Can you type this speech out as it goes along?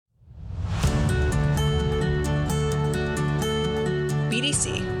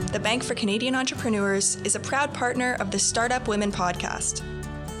BDC, the Bank for Canadian Entrepreneurs, is a proud partner of the Startup Women podcast.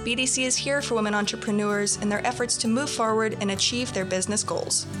 BDC is here for women entrepreneurs in their efforts to move forward and achieve their business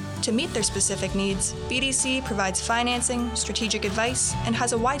goals. To meet their specific needs, BDC provides financing, strategic advice, and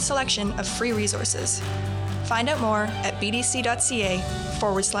has a wide selection of free resources. Find out more at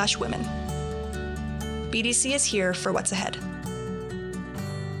bdc.ca/women. BDC is here for what's ahead.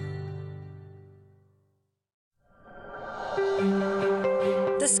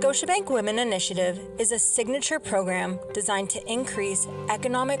 The Scotiabank Women Initiative is a signature program designed to increase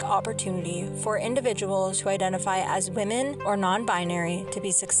economic opportunity for individuals who identify as women or non-binary to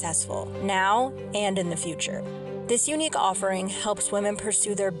be successful now and in the future. This unique offering helps women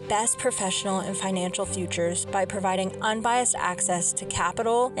pursue their best professional and financial futures by providing unbiased access to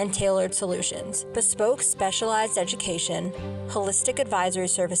capital and tailored solutions, bespoke specialized education, holistic advisory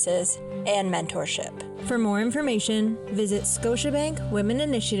services, and mentorship. For more information, visit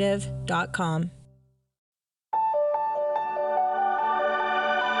scotiabankwomeninitiative.com.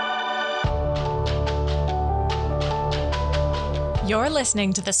 You're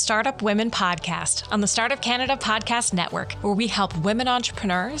listening to the Startup Women Podcast on the Startup Canada Podcast Network, where we help women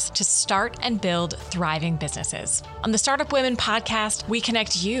entrepreneurs to start and build thriving businesses. On the Startup Women Podcast, we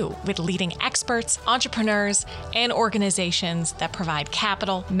connect you with leading experts, entrepreneurs, and organizations that provide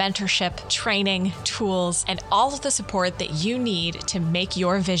capital, mentorship, training, tools, and all of the support that you need to make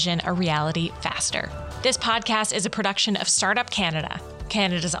your vision a reality faster. This podcast is a production of Startup Canada,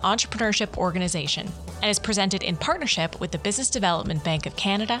 Canada's entrepreneurship organization, and is presented in partnership with the Business Development Bank of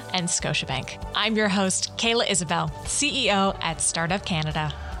Canada and Scotiabank. I'm your host, Kayla Isabelle, CEO at Startup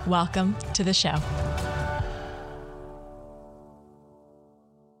Canada. Welcome to the show.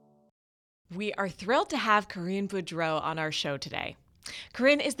 We are thrilled to have Corinne Boudreau on our show today.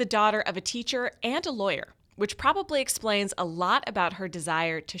 Corinne is the daughter of a teacher and a lawyer, which probably explains a lot about her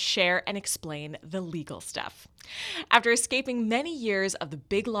desire to share and explain the legal stuff. After escaping many years of the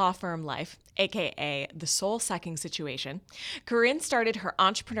big law firm life, aka the soul-sucking situation, Corinne started her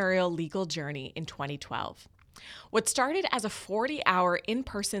entrepreneurial legal journey in 2012. What started as a 40-hour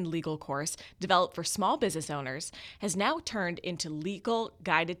in-person legal course developed for small business owners has now turned into legal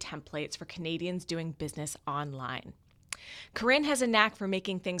guided templates for Canadians doing business online. Corinne has a knack for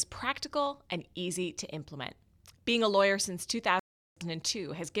making things practical and easy to implement. Being a lawyer since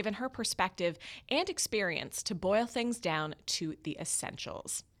 2002 has given her perspective and experience to boil things down to the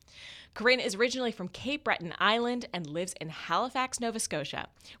essentials. Corinne is originally from Cape Breton Island and lives in Halifax, Nova Scotia,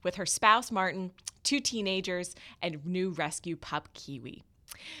 with her spouse Martin, 2 teenagers, and new rescue pup Kiwi.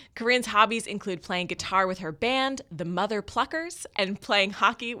 Corinne's hobbies include playing guitar with her band, the Mother Pluckers, and playing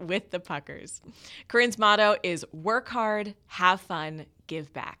hockey with the Puckers. Corinne's motto is work hard, have fun,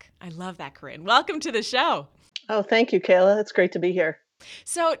 give back. I love that, Corinne. Welcome to the show. Oh, thank you, Kayla. It's great to be here.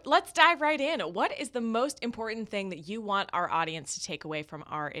 So let's dive right in. What is the most important thing that you want our audience to take away from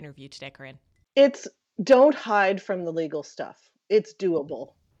our interview today, Corinne? It's don't hide from the legal stuff. It's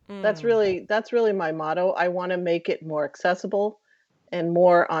doable. That's really my motto. I want to make it more accessible and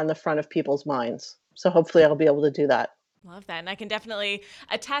more on the front of people's minds. So hopefully I'll be able to do that. Love that. And I can definitely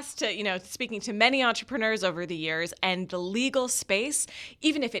attest to, speaking to many entrepreneurs over the years, and the legal space,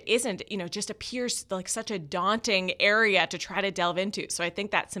 even if it isn't, just appears like such a daunting area to try to delve into. So I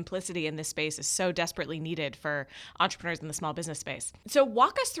think that simplicity in this space is so desperately needed for entrepreneurs in the small business space. So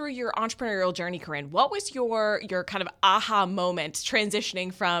walk us through your entrepreneurial journey, Corinne. What was your kind of aha moment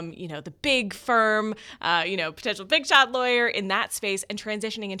transitioning from, the big firm, potential big shot lawyer in that space and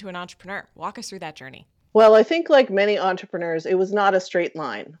transitioning into an entrepreneur? Walk us through that journey. Well, I think like many entrepreneurs, it was not a straight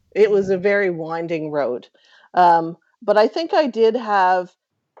line. It was a very winding road. But I think I did have,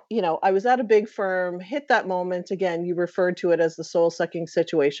 I was at a big firm, hit that moment. Again, you referred to it as the soul-sucking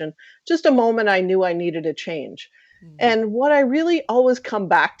situation. Just a moment I knew I needed a change. And what I really always come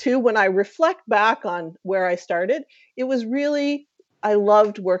back to when I reflect back on where I started, it was really, I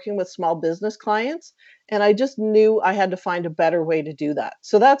loved working with small business clients. And I just knew I had to find a better way to do that.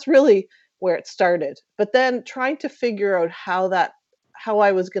 So that's really where it started. But then trying to figure out how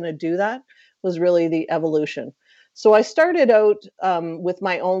I was going to do that was really the evolution. So I started out with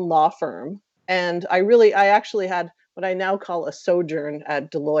my own law firm, and I actually had what I now call a sojourn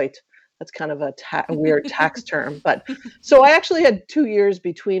at Deloitte. That's kind of a weird tax term. But so I actually had 2 years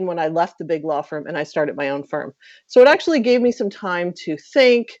between when I left the big law firm and I started my own firm. So it actually gave me some time to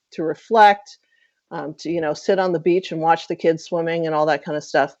think, to reflect, to sit on the beach and watch the kids swimming and all that kind of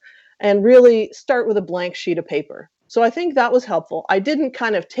stuff, and really start with a blank sheet of paper. So I think that was helpful. I didn't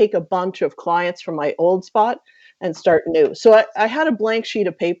kind of take a bunch of clients from my old spot, and start new. So I had a blank sheet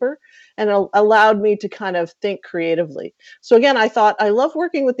of paper, and it allowed me to kind of think creatively. So again, I thought, I love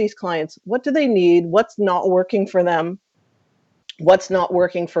working with these clients. What do they need? What's not working for them? What's not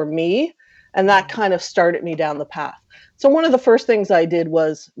working for me? And that kind of started me down the path. So one of the first things I did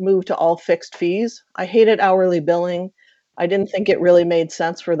was move to all fixed fees. I hated hourly billing. I didn't think it really made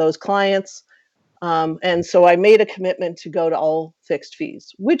sense for those clients. And so I made a commitment to go to all fixed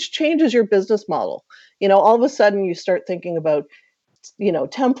fees, which changes your business model. All of a sudden you start thinking about,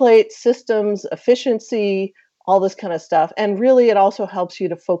 templates, systems, efficiency, all this kind of stuff. And really it also helps you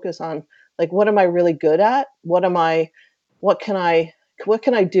to focus on, like, what am I really good at? What can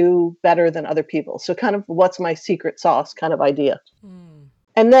I do better than other people? So kind of what's my secret sauce kind of idea.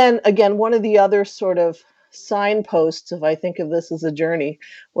 And then again, one of the other sort of signposts, if I think of this as a journey,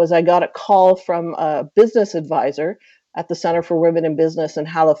 was I got a call from a business advisor at the Center for Women in Business in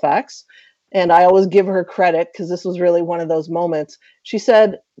Halifax. And I always give her credit because this was really one of those moments. She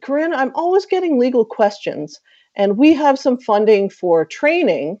said, "Corinne, I'm always getting legal questions, and we have some funding for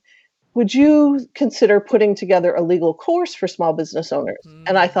training. Would you consider putting together a legal course for small business owners?"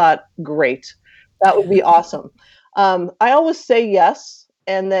 And I thought, great, that would be awesome. I always say yes.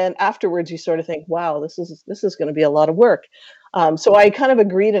 And then afterwards you sort of think, wow, this is going to be a lot of work. So I kind of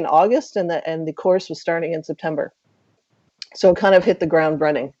agreed in August, and the course was starting in September. So kind of hit the ground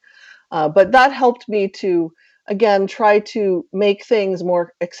running. But that helped me to, again, try to make things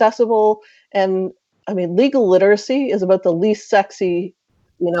more accessible. And I mean, legal literacy is about the least sexy,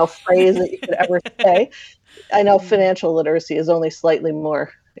 phrase that you could ever say. I know financial literacy is only slightly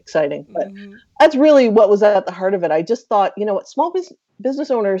more exciting, but that's really what was at the heart of it. I just thought, what small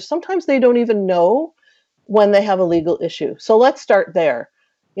business owners, sometimes they don't even know when they have a legal issue. So let's start there.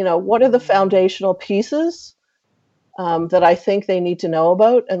 What are the foundational pieces that I think they need to know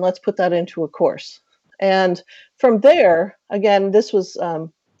about? And let's put that into a course. And from there, again, this was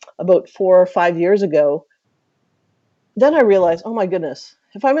about 4 or 5 years ago. Then I realized, oh my goodness,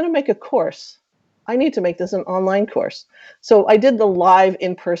 if I'm going to make a course, I need to make this an online course. So I did the live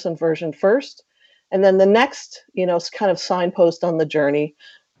in-person version first. And then the next, kind of signpost on the journey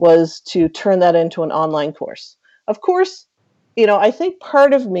was to turn that into an online course. Of course, I think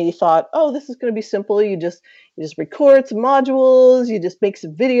part of me thought, oh, this is going to be simple. You just record some modules, you just make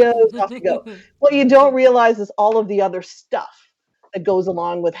some videos, off you go. What you don't realize is all of the other stuff that goes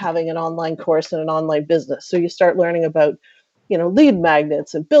along with having an online course and an online business. So you start learning about, lead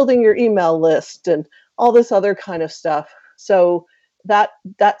magnets and building your email list and all this other kind of stuff. So that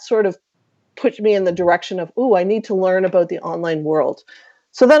sort of put me in the direction of, I need to learn about the online world.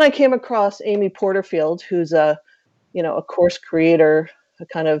 So then I came across Amy Porterfield, who's a course creator, a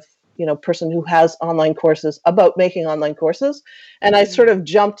kind of, person who has online courses about making online courses. And I sort of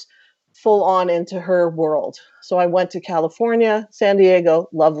jumped full on into her world. So I went to California, San Diego,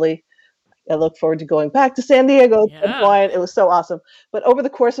 lovely. I look forward to going back to San Diego at some point. It was so awesome. But over the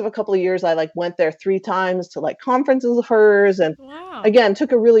course of a couple of years, I went there 3 times to conferences of hers, and again,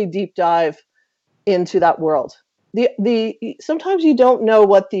 took a really deep dive into that world. The sometimes you don't know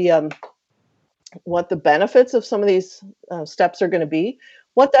what the benefits of some of these steps are going to be.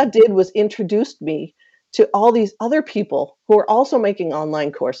 What that did was introduced me to all these other people who are also making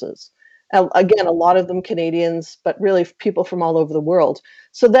online courses. Again, a lot of them Canadians, but really people from all over the world.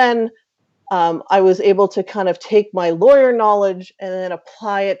 So then I was able to kind of take my lawyer knowledge and then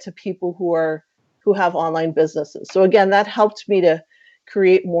apply it to people who have online businesses. So again, that helped me to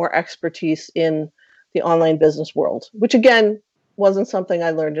create more expertise in the online business world, which again wasn't something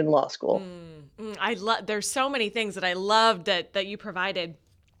I learned in law school. There's so many things that I loved that you provided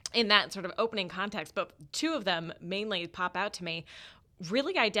in that sort of opening context, but 2 of them mainly pop out to me.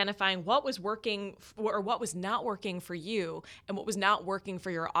 Really identifying what was working or what was not working for you and what was not working for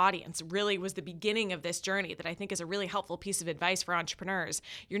your audience really was the beginning of this journey that I think is a really helpful piece of advice for entrepreneurs.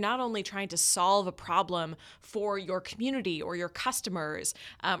 You're not only trying to solve a problem for your community or your customers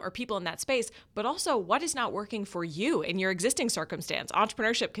or people in that space, but also what is not working for you in your existing circumstance.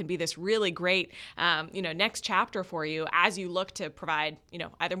 Entrepreneurship can be this really great, next chapter for you as you look to provide,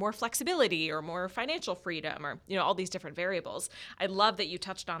 either more flexibility or more financial freedom or, all these different variables. I love that you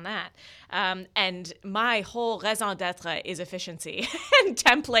touched on that. And my whole raison d'etre is efficiency and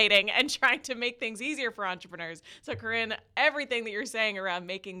templating and trying to make things easier for entrepreneurs. So Corinne, everything that you're saying around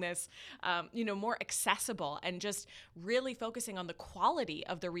making this, more accessible and just really focusing on the quality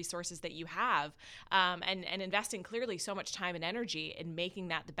of the resources that you have, and investing clearly so much time and energy in making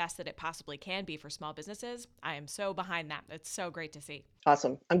that the best that it possibly can be for small businesses. I am so behind that. It's so great to see.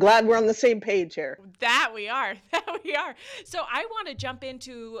 Awesome. I'm glad we're on the same page here. That we are. So I want to jump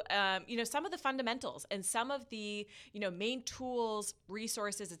into, some of the fundamentals and some of the, main tools,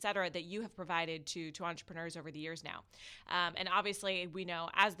 resources, et cetera, that you have provided to entrepreneurs over the years now. And obviously, we know,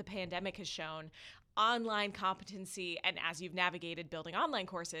 as the pandemic has shown, online competency, and as you've navigated building online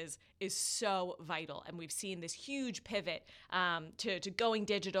courses, is so vital. And we've seen this huge pivot to going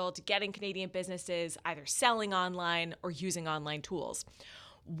digital, to getting Canadian businesses either selling online or using online tools.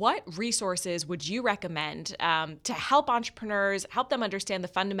 What resources would you recommend to help entrepreneurs, help them understand the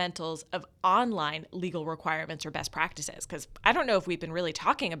fundamentals of online legal requirements or best practices? Because I don't know if we've been really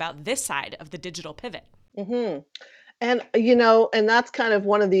talking about this side of the digital pivot. Mm-hmm. And, and that's kind of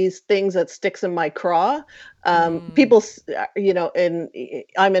one of these things that sticks in my craw. People,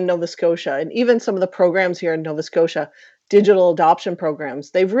 I'm in Nova Scotia, and even some of the programs here in Nova Scotia, digital adoption programs,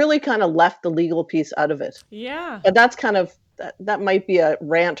 they've really kind of left the legal piece out of it. Yeah. But that's kind of, that might be a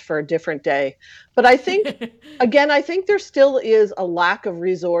rant for a different day. But I think, again, I think there still is a lack of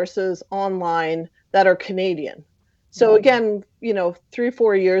resources online that are Canadian. So again,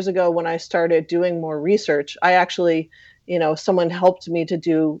 3-4 years ago when I started doing more research, I actually, someone helped me to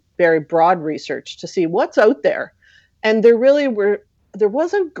do very broad research to see what's out there. And there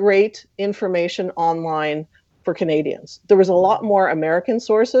wasn't great information online for Canadians. There was a lot more American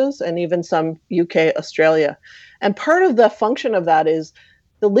sources and even some UK, Australia. And part of the function of that is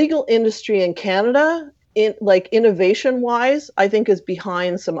the legal industry in Canada, innovation wise, I think is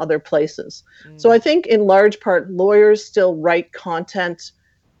behind some other places. So I think in large part, lawyers still write content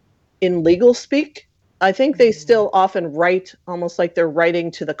in legal speak. I think they still often write almost like they're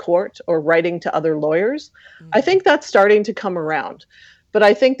writing to the court or writing to other lawyers. I think that's starting to come around. But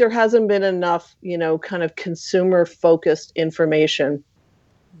I think there hasn't been enough, kind of consumer focused information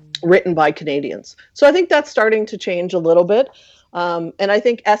written by Canadians. So I think that's starting to change a little bit. And I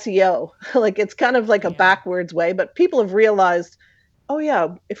think SEO, it's kind of like a backwards way, but people have realized, oh yeah,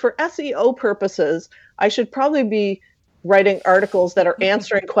 for SEO purposes, I should probably be writing articles that are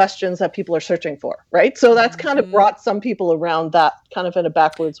answering questions that people are searching for, right? So that's kind of brought some people around that kind of in a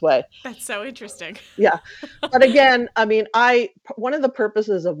backwards way. That's so interesting. Yeah. But again, one of the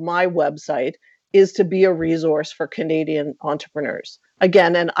purposes of my website is to be a resource for Canadian entrepreneurs.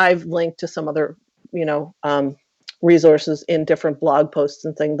 Again, and I've linked to some other, resources in different blog posts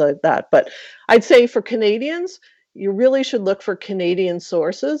and things like that. But I'd say for Canadians, you really should look for Canadian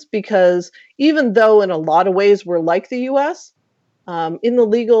sources, because even though in a lot of ways we're like the US, in the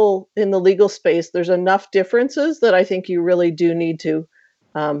legal space, there's enough differences that I think you really do need to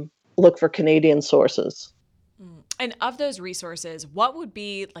look for Canadian sources. And of those resources, what would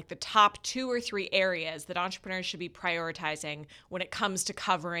be like the top 2 or 3 areas that entrepreneurs should be prioritizing when it comes to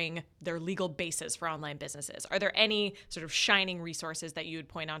covering their legal basis for online businesses? Are there any sort of shining resources that you would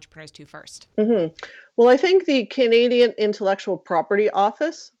point entrepreneurs to first? Mm-hmm. Well, I think the Canadian Intellectual Property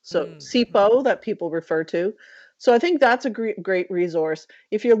Office, so CIPO that people refer to. So I think that's a great resource.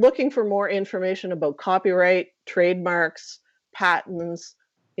 If you're looking for more information about copyright, trademarks, patents,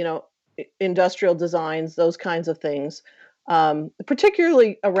 industrial designs, those kinds of things,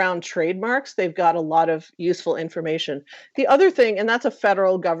 particularly around trademarks, they've got a lot of useful information. The other thing, and that's a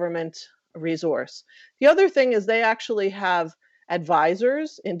federal government resource. The other thing is they actually have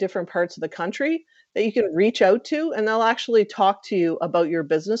advisors in different parts of the country that you can reach out to, and they'll actually talk to you about your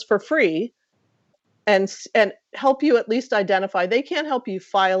business for free and help you at least identify. They can't help you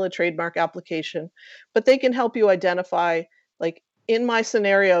file a trademark application, but they can help you identify, in my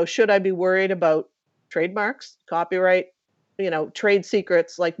scenario, should I be worried about trademarks, copyright, trade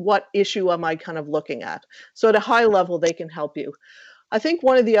secrets? What issue am I kind of looking at? So at a high level, they can help you. I think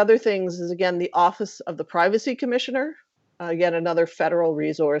one of the other things is, again, the Office of the Privacy Commissioner, again, another federal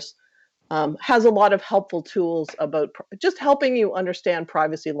resource, has a lot of helpful tools about just helping you understand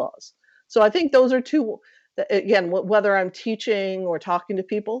privacy laws. So I think those are two, again, whether I'm teaching or talking to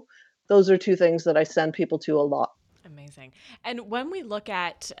people, those are two things that I send people to a lot. Amazing. And when we look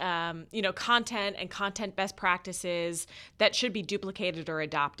at, content and content best practices that should be duplicated or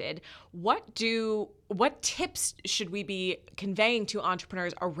adopted, what tips should we be conveying to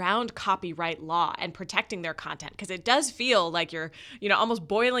entrepreneurs around copyright law and protecting their content? Because it does feel like you're, almost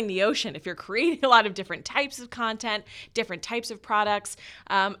boiling the ocean if you're creating a lot of different types of content, different types of products.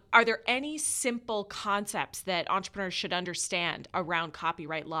 Are there any simple concepts that entrepreneurs should understand around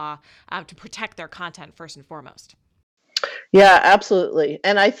copyright law to protect their content first and foremost? Yeah, absolutely.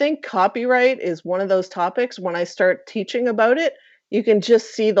 And I think copyright is one of those topics when I start teaching about it, you can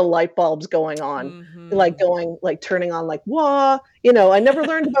just see the light bulbs going on, Mm-hmm. like turning on, like, wah, I never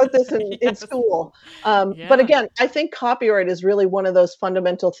learned about this in Yes. school. But Yeah. again, I think copyright is really one of those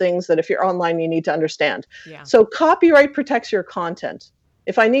fundamental things that if you're online, you need to understand. Yeah. So copyright protects your content.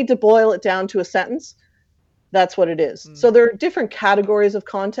 If I need to boil it down to a sentence, that's what it is. Mm. So there are different categories of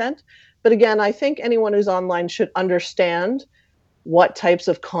content. But again, I think anyone who's online should understand what types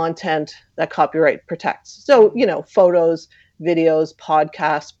of content that copyright protects. So, photos, videos,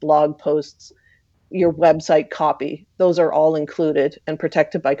 podcasts, blog posts, your website copy, those are all included and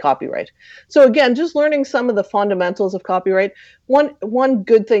protected by copyright. So again, just learning some of the fundamentals of copyright. One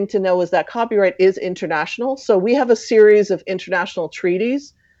good thing to know is that copyright is international. So we have a series of international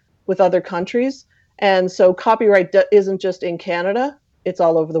treaties with other countries. And so copyright isn't just in Canada, it's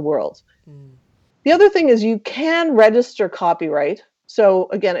all over the world. Mm. The other thing is you can register copyright. So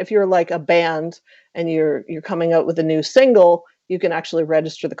again, if you're like a band and you're coming out with a new single, you can actually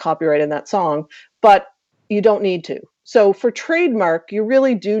register the copyright in that song, but you don't need to. So for trademark, you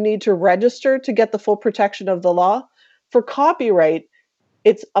really do need to register to get the full protection of the law. For copyright,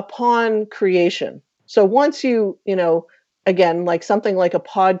 it's upon creation. So once again, like something like a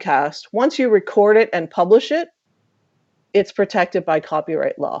podcast, once you record it and publish it, it's protected by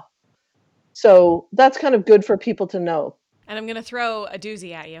copyright law. So that's kind of good for people to know. And I'm going to throw a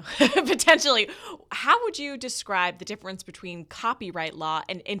doozy at you, potentially. How would you describe the difference between copyright law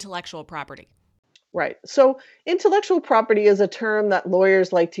and intellectual property? Right. So intellectual property is a term that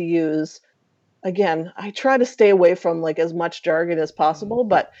lawyers like to use. Again, I try to stay away from like as much jargon as possible,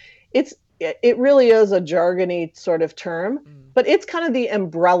 but it really is a jargony sort of term, but it's kind of the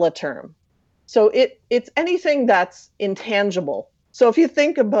umbrella term. So it's anything that's intangible. So if you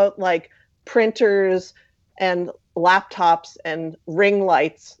think about like printers and laptops and ring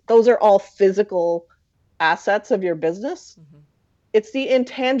lights, those are all physical assets of your business. It's the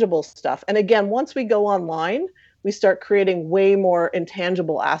intangible stuff. And again, once we go online, we start creating way more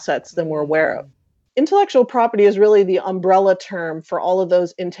intangible assets than we're aware of. Intellectual property is really the umbrella term for all of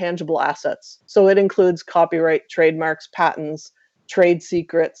those intangible assets. So it includes copyright, trademarks, patents, trade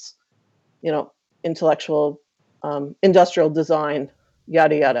secrets, intellectual, industrial design,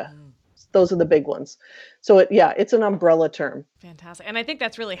 yada, yada. Those are the big ones. So it's an umbrella term. Fantastic. And I think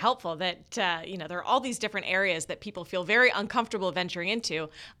that's really helpful that, there are all these different areas that people feel very uncomfortable venturing into.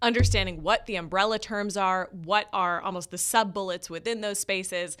 Understanding what the umbrella terms are, what are almost the sub-bullets within those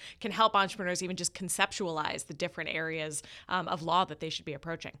spaces can help entrepreneurs even just conceptualize the different areas of law that they should be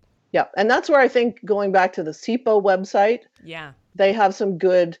approaching. Yeah. And that's where I think going back to the CIPO website, they have some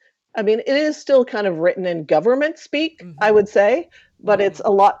good, it is still kind of written in government speak, I would say, but it's a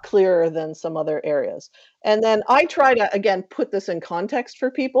lot clearer than some other areas. And then I try to, again, put this in context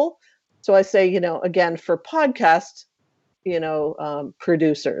for people. So I say, again, for podcast,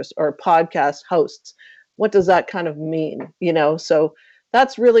 producers or podcast hosts, what does that kind of mean? So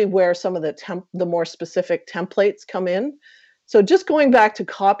that's really where some of the more specific templates come in. So just going back to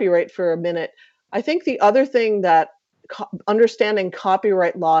copyright for a minute, I think the other thing that understanding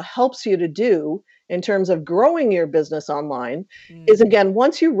copyright law helps you to do in terms of growing your business online is, again,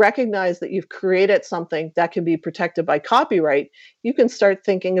 once you recognize that you've created something that can be protected by copyright, you can start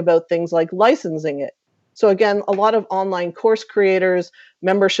thinking about things like licensing it. So again, a lot of online course creators,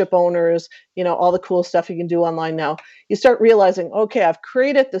 membership owners, all the cool stuff you can do online now, you start realizing, okay, I've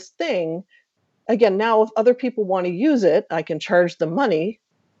created this thing. Again, now if other people want to use it, I can charge them money.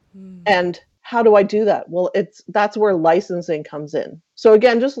 And how do I do that? Well, that's where licensing comes in. So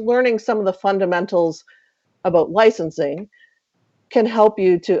again, just learning some of the fundamentals about licensing can help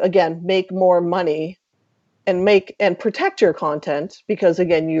you to, again, make more money and protect your content, because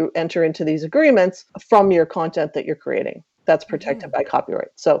again, you enter into these agreements from your content that you're creating that's protected by copyright.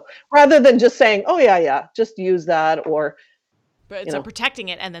 So rather than just saying, oh yeah, just use that, or but so protecting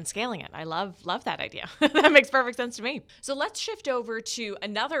it and then scaling it. I love that idea. That makes perfect sense to me. So let's shift over to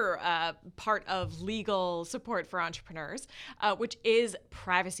another part of legal support for entrepreneurs, which is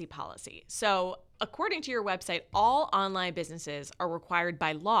privacy policy. So according to your website, all online businesses are required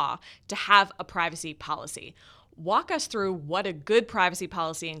by law to have a privacy policy. Walk us through what a good privacy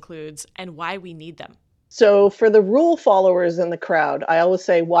policy includes and why we need them. So for the rule followers in the crowd, I always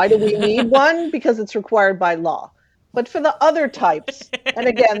say, why do we need one? Because it's required by law. But for the other types, and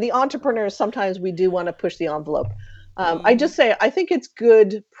again, the entrepreneurs, sometimes we do want to push the envelope. I just say, I think it's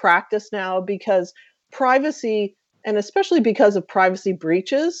good practice now because privacy, and especially because of privacy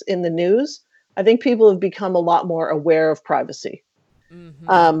breaches in the news, I think people have become a lot more aware of privacy.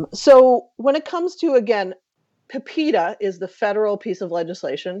 So when it comes to, again, PIPEDA is the federal piece of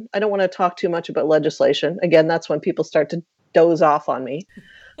legislation. I don't want to talk too much about legislation. Again, that's when people start to doze off on me.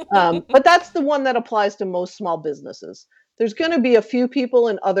 But that's the one that applies to most small businesses. There's going to be a few people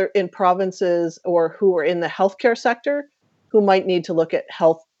in provinces or who are in the healthcare sector who might need to look at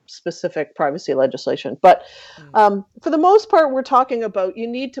health specific privacy legislation. But for the most part, we're talking about you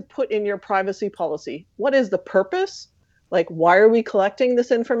need to put in your privacy policy. What is the purpose? Like, why are we collecting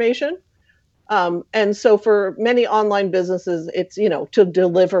this information? And so for many online businesses, it's, to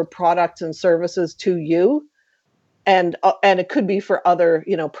deliver products and services to you. And it could be for other,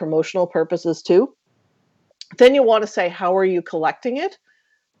 promotional purposes too. Then you want to say, how are you collecting it?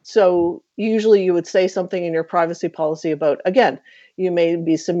 So usually you would say something in your privacy policy about, again, you may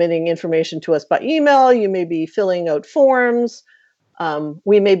be submitting information to us by email, you may be filling out forms,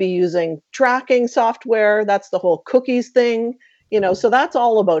 we may be using tracking software, that's the whole cookies thing, so that's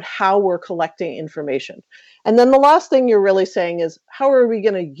all about how we're collecting information. And then the last thing you're really saying is, how are we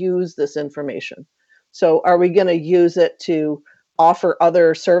going to use this information? So are we going to use it to offer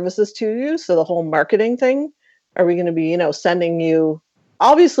other services to you? So the whole marketing thing, are we going to be, sending you,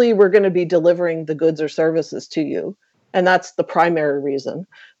 obviously we're going to be delivering the goods or services to you, and that's the primary reason.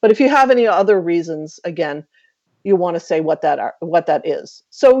 But if you have any other reasons, again, you want to say what that is.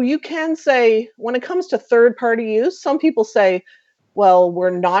 So you can say, when it comes to third-party use, some people say, well, we're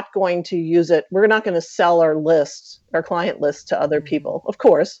not going to use it. We're not going to sell our client list to other people, of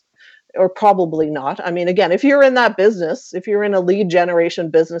course, or probably not. I mean, again, if you're in that business, if you're in a lead generation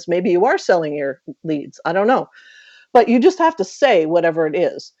business, maybe you are selling your leads. I don't know. But you just have to say whatever it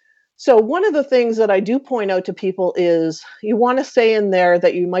is. So one of the things that I do point out to people is you want to say in there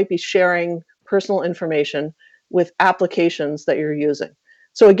that you might be sharing personal information with applications that you're using.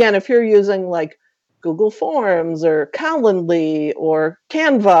 So again, if you're using like Google Forms or Calendly or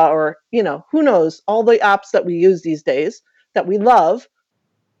Canva or, who knows, all the apps that we use these days that we love,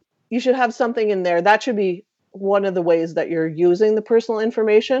 you should have something in there. That should be one of the ways that you're using the personal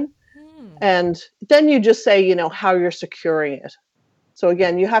information. And then you just say, how you're securing it. So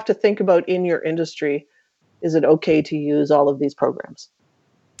again, you have to think about in your industry, is it okay to use all of these programs?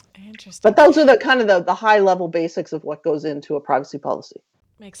 Interesting. But those are the high level basics of what goes into a privacy policy.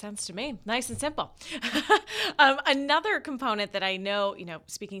 Makes sense to me. Nice and simple. Another component that I know,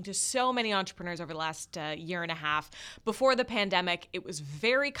 speaking to so many entrepreneurs over the last year and a half, before the pandemic, it was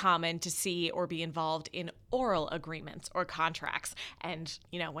very common to see or be involved in oral agreements or contracts. And,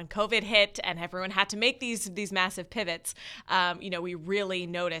 when COVID hit and everyone had to make these massive pivots, we really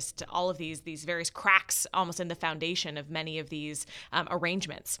noticed all of these various cracks almost in the foundation of many of these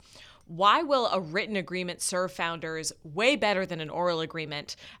arrangements. Why will a written agreement serve founders way better than an oral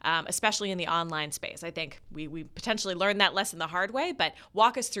agreement, especially in the online space? I think we potentially learned that lesson the hard way, but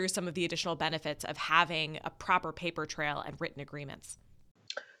walk us through some of the additional benefits of having a proper paper trail and written agreements.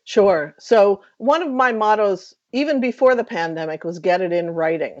 Sure. So one of my mottos, even before the pandemic, was get it in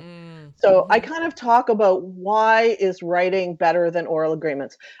writing. So I kind of talk about why is writing better than oral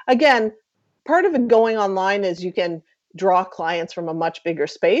agreements. Again, part of it going online is you can draw clients from a much bigger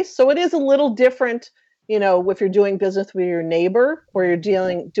space. So it is a little different, if you're doing business with your neighbor or you're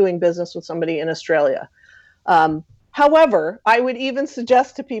doing business with somebody in Australia. However, I would even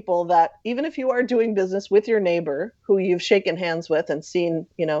suggest to people that even if you are doing business with your neighbor who you've shaken hands with and seen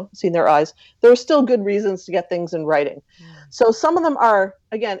their eyes, there are still good reasons to get things in writing. So some of them are,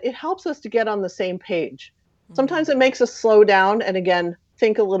 again, it helps us to get on the same page. Sometimes it makes us slow down and, again,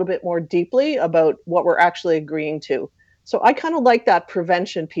 think a little bit more deeply about what we're actually agreeing to. So I kind of like that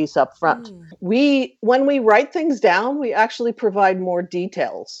prevention piece up front. When we write things down, we actually provide more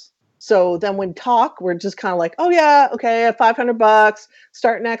details. So then when talk, we're just kind of like, oh yeah, okay, $500,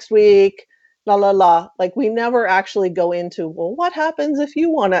 start next week, la la la. Like we never actually go into, well, what happens if you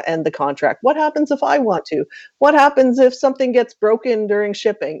want to end the contract? What happens if I want to? What happens if something gets broken during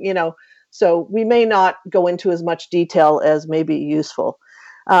shipping? So we may not go into as much detail as may be useful.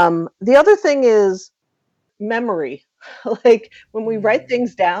 The other thing is memory. Like when we write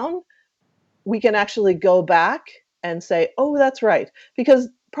things down, we can actually go back and say, oh, that's right. Because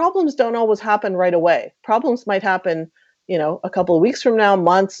problems don't always happen right away. Problems might happen, a couple of weeks from now,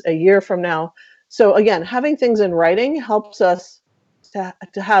 months, a year from now. So again, having things in writing helps us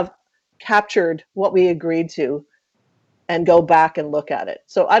to have captured what we agreed to and go back and look at it.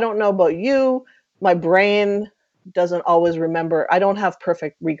 So I don't know about you. My brain doesn't always remember. I don't have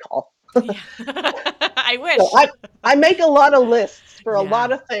perfect recall. I wish. So I make a lot of lists for a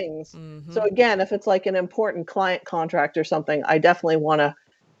lot of things. So again, if it's like an important client contract or something, I definitely want to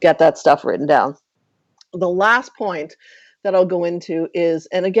get that stuff written down. The last point that I'll go into is,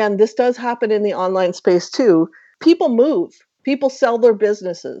 and again, this does happen in the online space too, people move. People sell their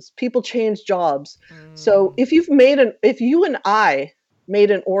businesses, people change jobs. So Mm. if you and I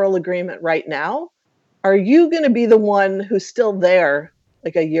made an oral agreement right now, are you going to be the one who's still there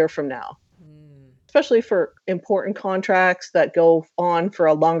like a year from now? Mm. Especially for important contracts that go on for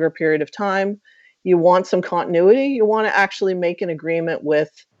a longer period of time. You want some continuity. You want to actually make an agreement with,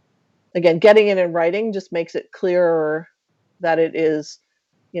 again, getting it in writing just makes it clearer that it is,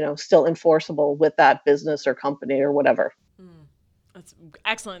 still enforceable with that business or company or whatever. Mm. That's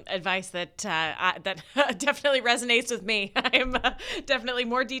excellent advice that definitely resonates with me. I'm definitely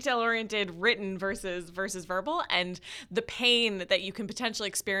more detail oriented, written versus verbal, and the pain that you can potentially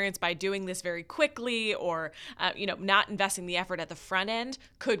experience by doing this very quickly, or not investing the effort at the front end,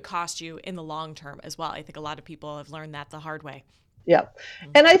 could cost you in the long term as well. I think a lot of people have learned that the hard way. Yeah.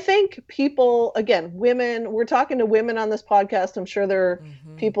 And I think people, again, women, we're talking to women on this podcast. I'm sure there are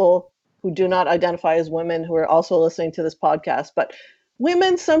Mm-hmm. people who do not identify as women who are also listening to this podcast. But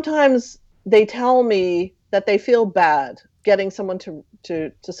women sometimes they tell me that they feel bad getting someone to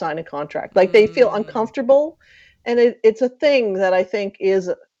sign a contract. Like they feel Mm. uncomfortable. And it's a thing that I think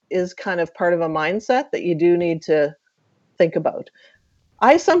is kind of part of a mindset that you do need to think about.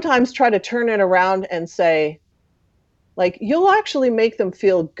 I sometimes try to turn it around and say, like, you'll actually make them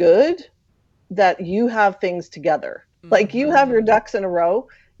feel good that you have things together. Like, you have your Mm-hmm. ducks in a row.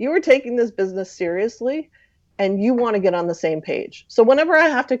 You are taking this business seriously and you want to get on the same page. So, whenever I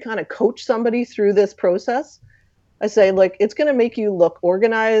have to kind of coach somebody through this process, I say, like, it's going to make you look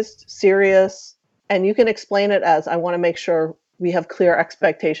organized, serious, and you can explain it as I want to make sure we have clear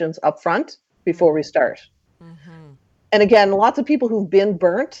expectations up front before we start. Mm-hmm. And again, lots of people who've been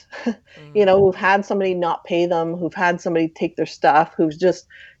burnt, Mm. who've had somebody not pay them, who've had somebody take their stuff, who's just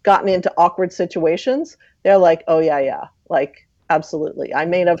gotten into awkward situations, they're like, "Oh yeah, yeah, like absolutely. I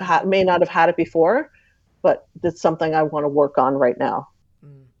may not have had it before, but it's something I want to work on right now."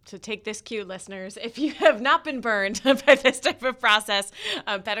 So take this cue, listeners. If you have not been burned by this type of process,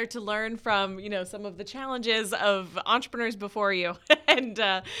 better to learn from some of the challenges of entrepreneurs before you, and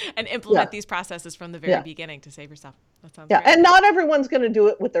Yeah, implement these processes from the very yeah, beginning to save yourself. That sounds yeah. great. And not everyone's going to do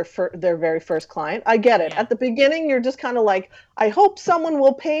it with their very first client. I get it. Yeah. At the beginning, you're just kind of like, I hope someone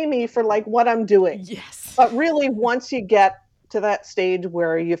will pay me for like what I'm doing. Yes. But really, once you get to that stage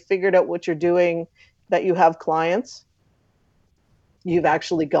where you've figured out what you're doing, that you have clients, you've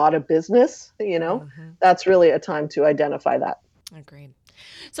actually got a business, Hmm. that's really a time to identify that. Agreed.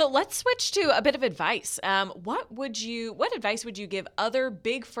 So let's switch to a bit of advice. What advice would you give other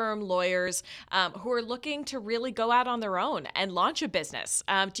big firm lawyers who are looking to really go out on their own and launch a business?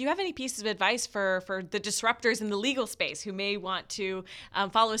 Do you have any pieces of advice for the disruptors in the legal space who may want to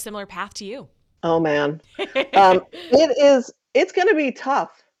follow a similar path to you? Oh man. It's going to be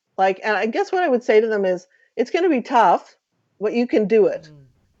tough. Like, and I guess what I would say to them is it's going to be tough, but you can do it. Mm.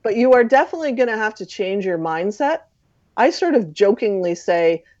 But you are definitely going to have to change your mindset. I sort of jokingly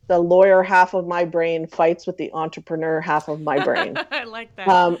say the lawyer half of my brain fights with the entrepreneur half of my brain. I like that.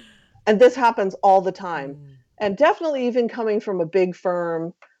 Um, and this happens all the time. Mm. And definitely even coming from a big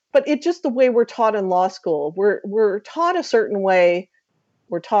firm, but it's just the way we're taught in law school. We're taught a certain way.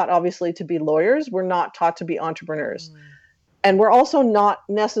 We're taught obviously to be lawyers. We're not taught to be entrepreneurs. Mm. And we're also not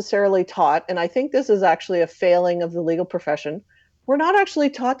necessarily taught, and I think this is actually a failing of the legal profession, we're not actually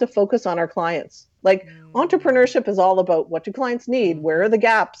taught to focus on our clients. Like Mm. entrepreneurship is all about what do clients need? Where Mhm. are the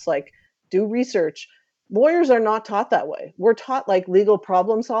gaps? Like do research. Lawyers are not taught that way. We're taught like legal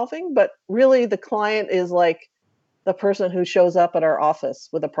problem solving, but really the client is like the person who shows up at our office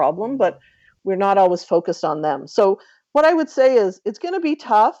with a problem, Mm. but we're not always focused on them. So what I would say is it's going to be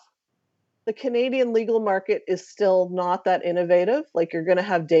tough. The Canadian legal market is still not that innovative. Like you're going to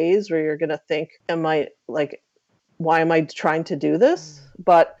have days where you're going to think, why am I trying to do this?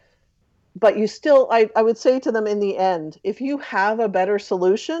 Mm. But you still, I would say to them in the end, if you have a better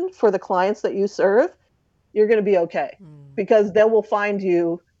solution for the clients that you serve, you're going to be okay Mm. because they will find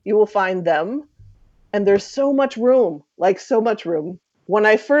you, you will find them. And there's so much room, like so much room. When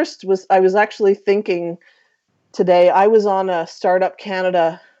I was actually thinking today, I was on a Startup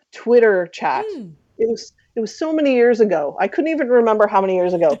Canada Twitter chat. Mm. It was so many years ago. I couldn't even remember how many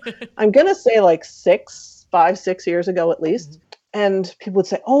years ago. I'm gonna say like 6 years ago at least. Mhm. And people would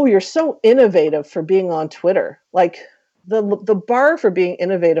say, "Oh, you're so innovative for being on Twitter." Like the bar for being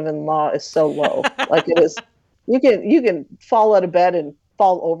innovative in law is so low. Like it is, you can fall out of bed and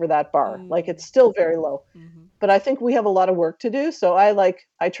fall over that bar. Like Mm. it's still very low. Mhm. But I think we have a lot of work to do. So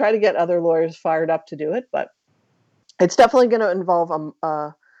I try to get other lawyers fired up to do it, but it's definitely going to involve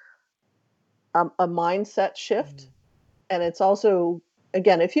a mindset shift, Mm. and it's also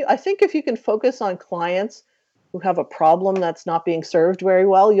again, if you I think if you can focus on clients who have a problem that's not being served very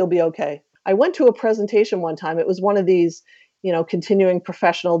well, you'll be okay. I went to a presentation one time. It was one of these, continuing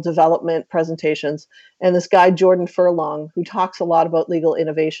professional development presentations. And this guy, Jordan Furlong, who talks a lot about legal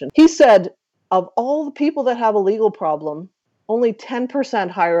innovation, he said, of all the people that have a legal problem, only 10%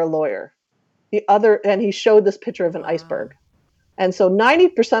 hire a lawyer. And he showed this picture of an iceberg. And so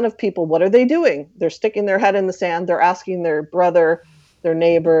 90% of people, what are they doing? They're sticking their head in the sand. They're asking their brother, their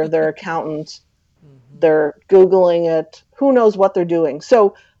neighbor, their accountant. They're Googling it. Who knows what they're doing?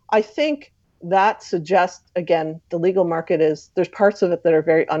 So I think that suggests, again, the legal market there's parts of it that are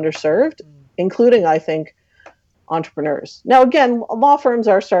very underserved, including, I think, entrepreneurs. Now, again, law firms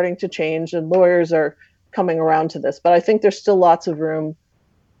are starting to change and lawyers are coming around to this, but I think there's still lots of room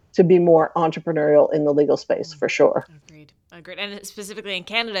to be more entrepreneurial in the legal space, for sure. Agreed. And specifically in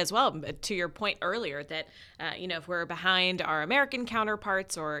Canada as well, to your point earlier that, if we're behind our American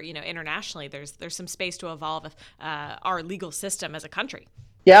counterparts or, internationally, there's some space to evolve our legal system as a country.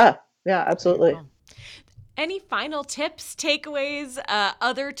 Yeah, absolutely. Cool. Any final tips, takeaways,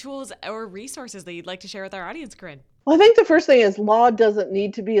 other tools or resources that you'd like to share with our audience, Corinne? Well, I think the first thing is law doesn't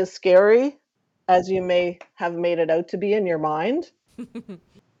need to be as scary as you may have made it out to be in your mind.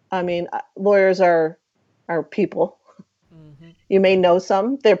 I mean, lawyers are people. You may know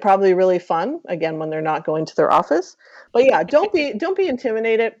some. They're probably really fun, again, when they're not going to their office. But yeah, don't be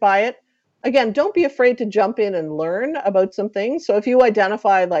intimidated by it. Again, don't be afraid to jump in and learn about some things. So if you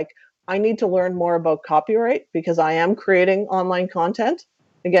identify, like, I need to learn more about copyright because I am creating online content.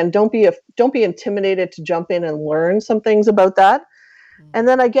 Again, don't be intimidated to jump in and learn some things about that. And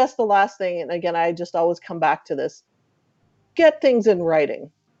then I guess the last thing, and again, I just always come back to this, get things in writing.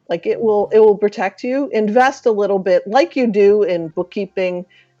 Like it will protect you. Invest a little bit like you do in bookkeeping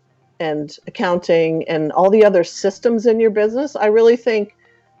and accounting and all the other systems in your business. I really think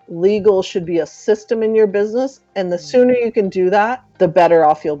legal should be a system in your business. And the sooner you can do that, the better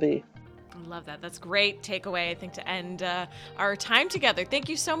off you'll be. Love that. That's great takeaway, I think, to end our time together. Thank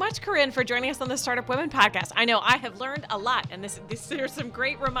you so much, Corinne, for joining us on the Startup Women podcast. I know I have learned a lot, and there's some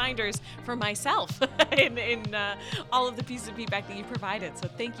great reminders for myself in all of the pieces of feedback that you provided. So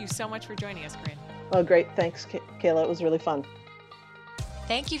thank you so much for joining us, Corinne. Oh, great. Thanks, Kayla. It was really fun.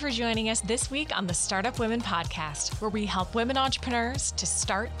 Thank you for joining us this week on the Startup Women podcast, where we help women entrepreneurs to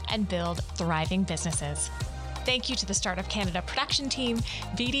start and build thriving businesses. Thank you to the Startup Canada production team,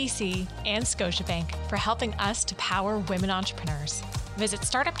 VDC, and Scotiabank for helping us to power women entrepreneurs. Visit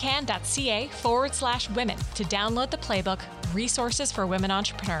startupcan.ca/women to download the playbook, Resources for Women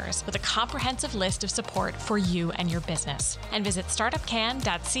Entrepreneurs, with a comprehensive list of support for you and your business. And visit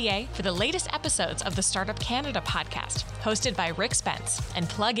startupcan.ca for the latest episodes of the Startup Canada podcast, hosted by Rick Spence, and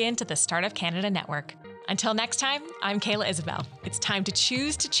plug into the Startup Canada network. Until next time, I'm Kayla Isabel. It's time to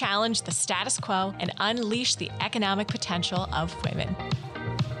choose to challenge the status quo and unleash the economic potential of women.